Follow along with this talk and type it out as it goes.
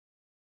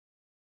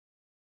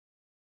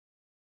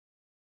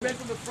Ran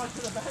from the front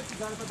to the back, you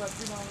got up about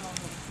 3 miles an hour.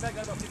 Back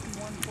got about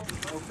 51,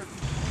 50.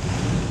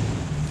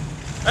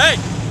 Hey,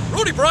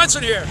 Rudy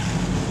Bronson here.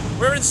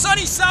 We're in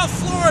sunny South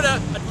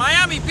Florida at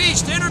Miami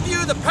Beach to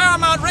interview the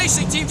Paramount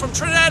racing team from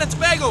Trinidad and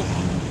Tobago.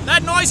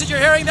 That noise that you're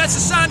hearing, that's the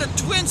sound of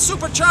twin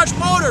supercharged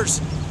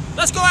motors.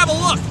 Let's go have a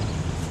look.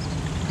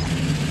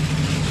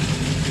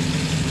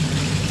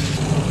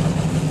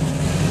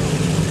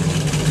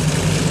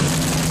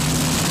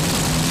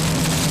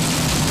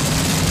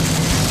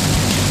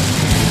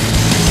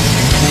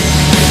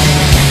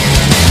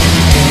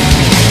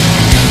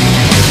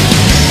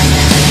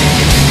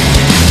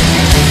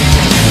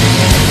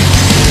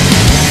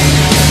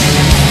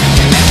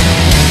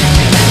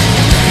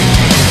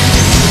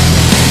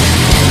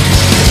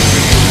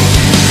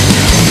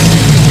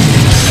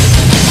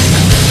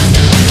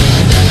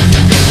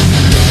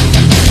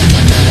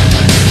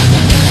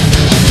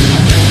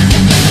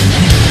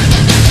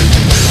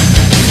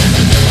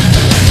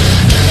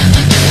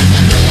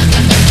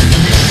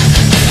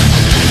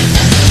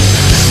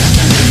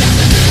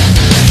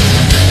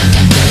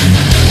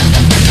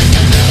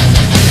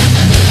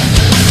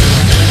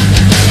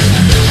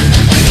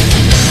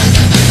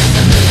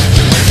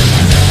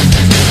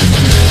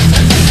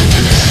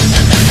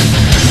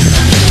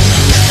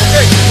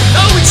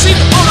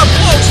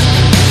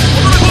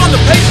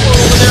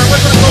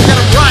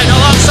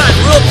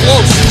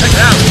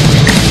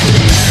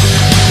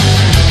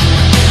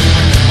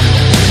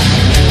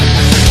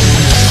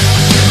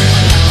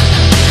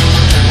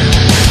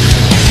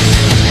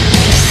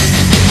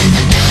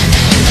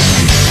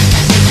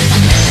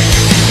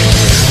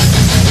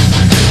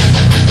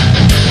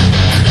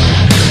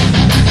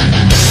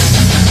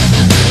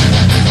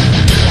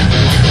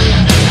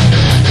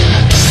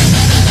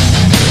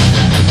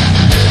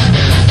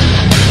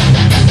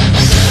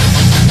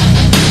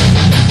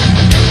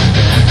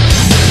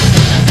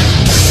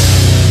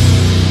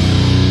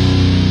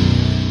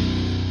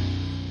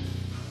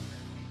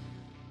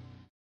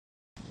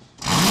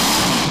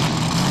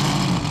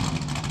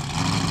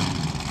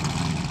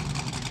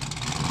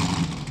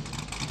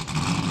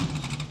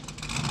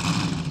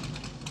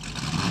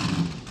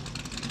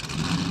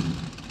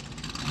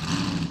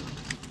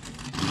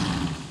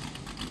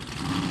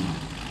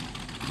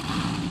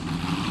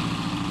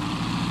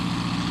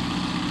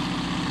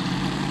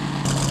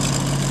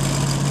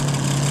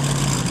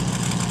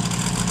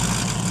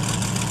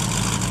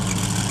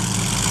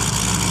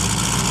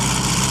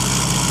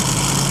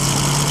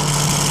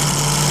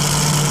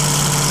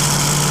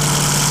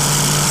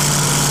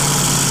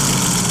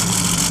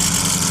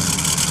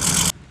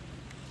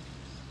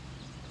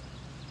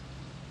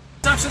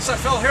 Since I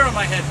fell hair on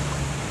my head.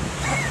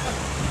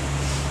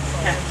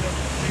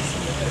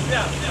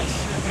 Yeah, yes.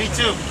 Me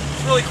too.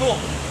 It's really cool.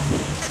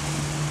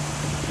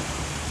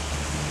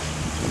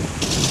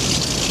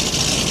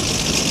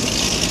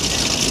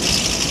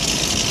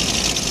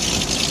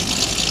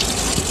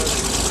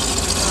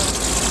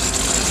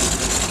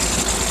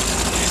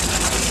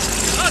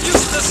 I'm not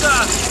used to this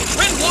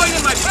wind blowing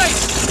in my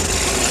face.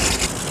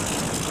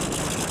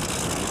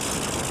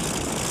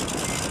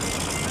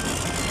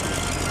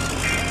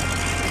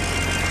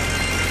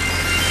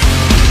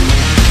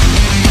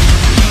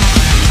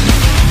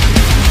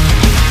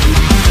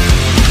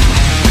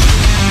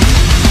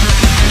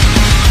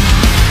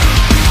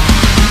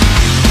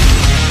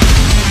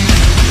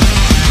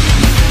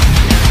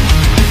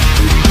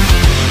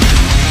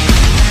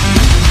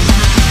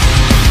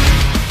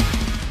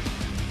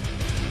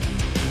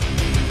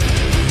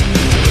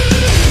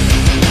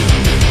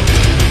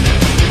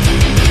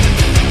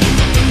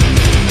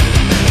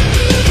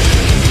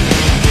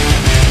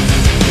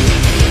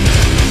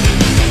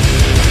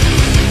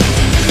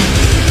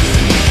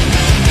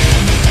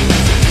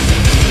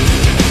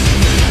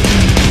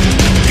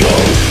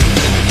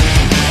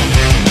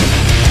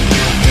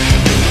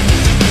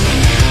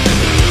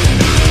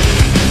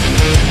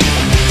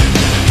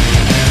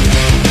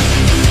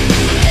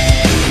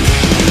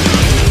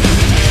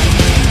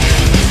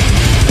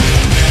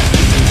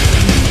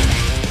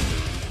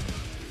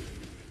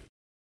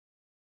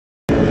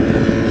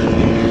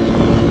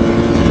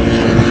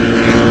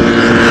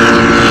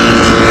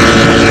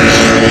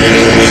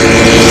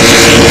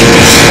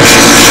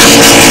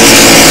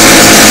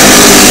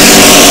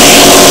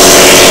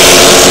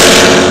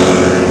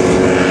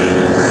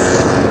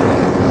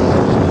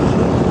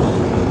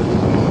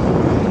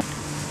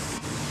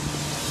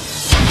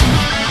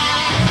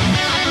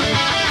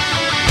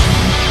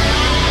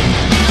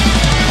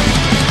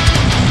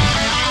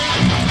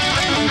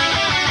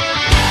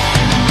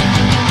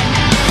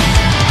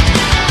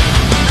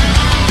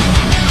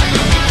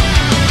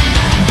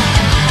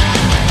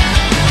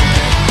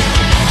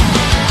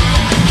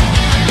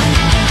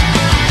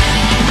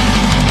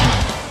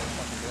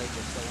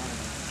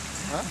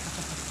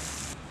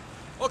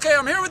 Okay,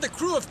 I'm here with the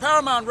crew of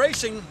Paramount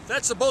Racing.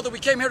 That's the boat that we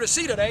came here to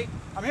see today.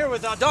 I'm here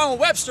with Donald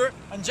Webster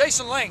and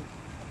Jason Lang.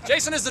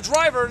 Jason is the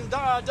driver and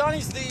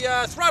Donnie's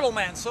the throttle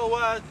man.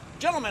 So,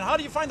 gentlemen, how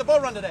do you find the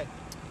boat run today?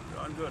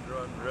 Run good,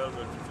 run real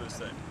good.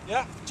 first time.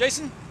 Yeah,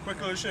 Jason? Quick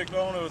little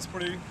shakedown, it was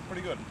pretty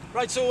good.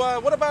 Right, so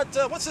what about,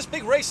 what's this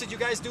big race that you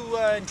guys do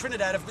in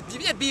Trinidad?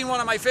 It being one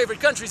of my favorite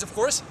countries, of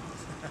course.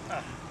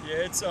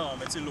 Yeah, it's a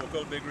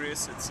local big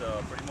race. It's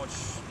pretty much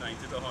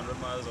 90 to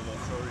 100 miles of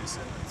offshore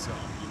racing. It's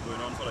been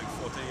going on for like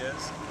 40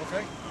 years.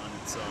 Okay. And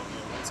it's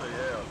once a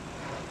year,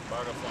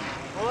 bag of fun.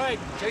 All right,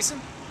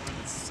 Jason?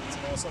 It's an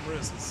awesome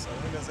race. I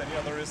don't think there's any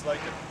other race like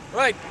it.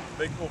 Right.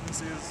 Big open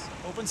seas.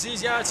 Open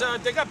seas, yeah. It's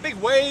they got big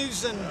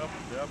waves and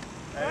Yep.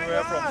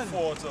 Anywhere from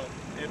 4 to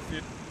 8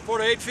 feet. 4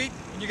 to 8 feet.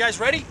 And you guys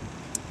ready?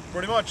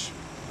 Pretty much.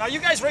 Now you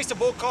guys raced a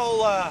boat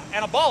called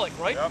Anabolic,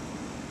 right? Yep.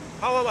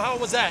 How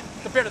was that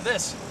compared to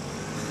this?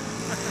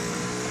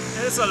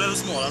 It's a little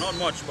smaller, not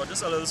much, but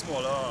just a little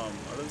smaller,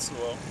 a little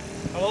slower.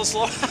 A little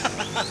slower?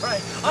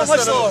 Right. How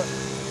much slower?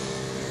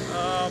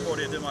 About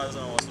 80 miles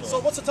an hour slower. So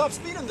what's the top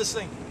speed in this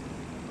thing?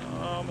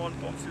 On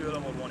pump fuel,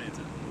 about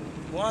 180.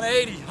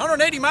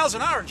 180 miles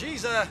an hour.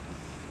 Geez,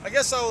 I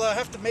guess I'll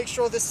have to make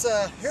sure this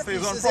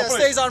hairpiece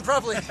stays on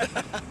properly.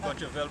 Got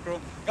your Velcro?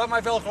 Got my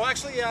Velcro.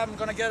 Actually, I'm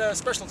going to get a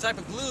special type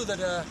of glue that...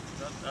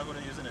 I'm going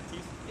to use in the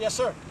teeth? Yes,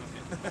 sir.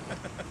 Okay.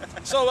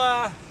 So,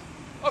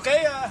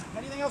 okay,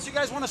 anything else you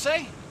guys want to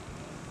say?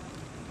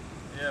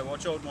 Yeah,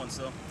 watch out,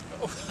 Monster.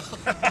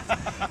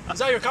 Is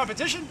that your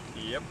competition?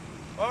 Yep.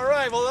 All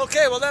right, well,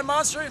 okay, well then,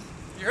 Monster,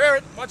 you hear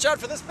it. Watch out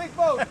for this big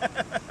boat.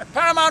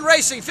 Paramount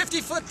Racing,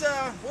 50-foot,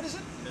 what is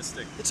it?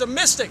 Mystic. It's a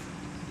Mystic.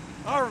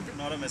 Oh,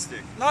 Not a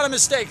mistake. not a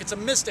mistake, it's a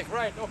Mystic,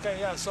 right. Okay,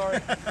 yeah, sorry.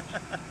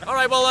 All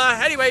right, well,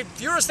 anyway,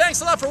 viewers,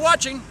 thanks a lot for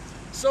watching.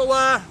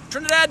 So,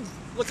 Trinidad,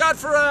 look out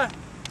for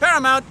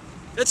Paramount.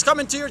 It's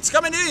coming to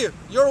you,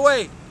 your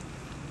way.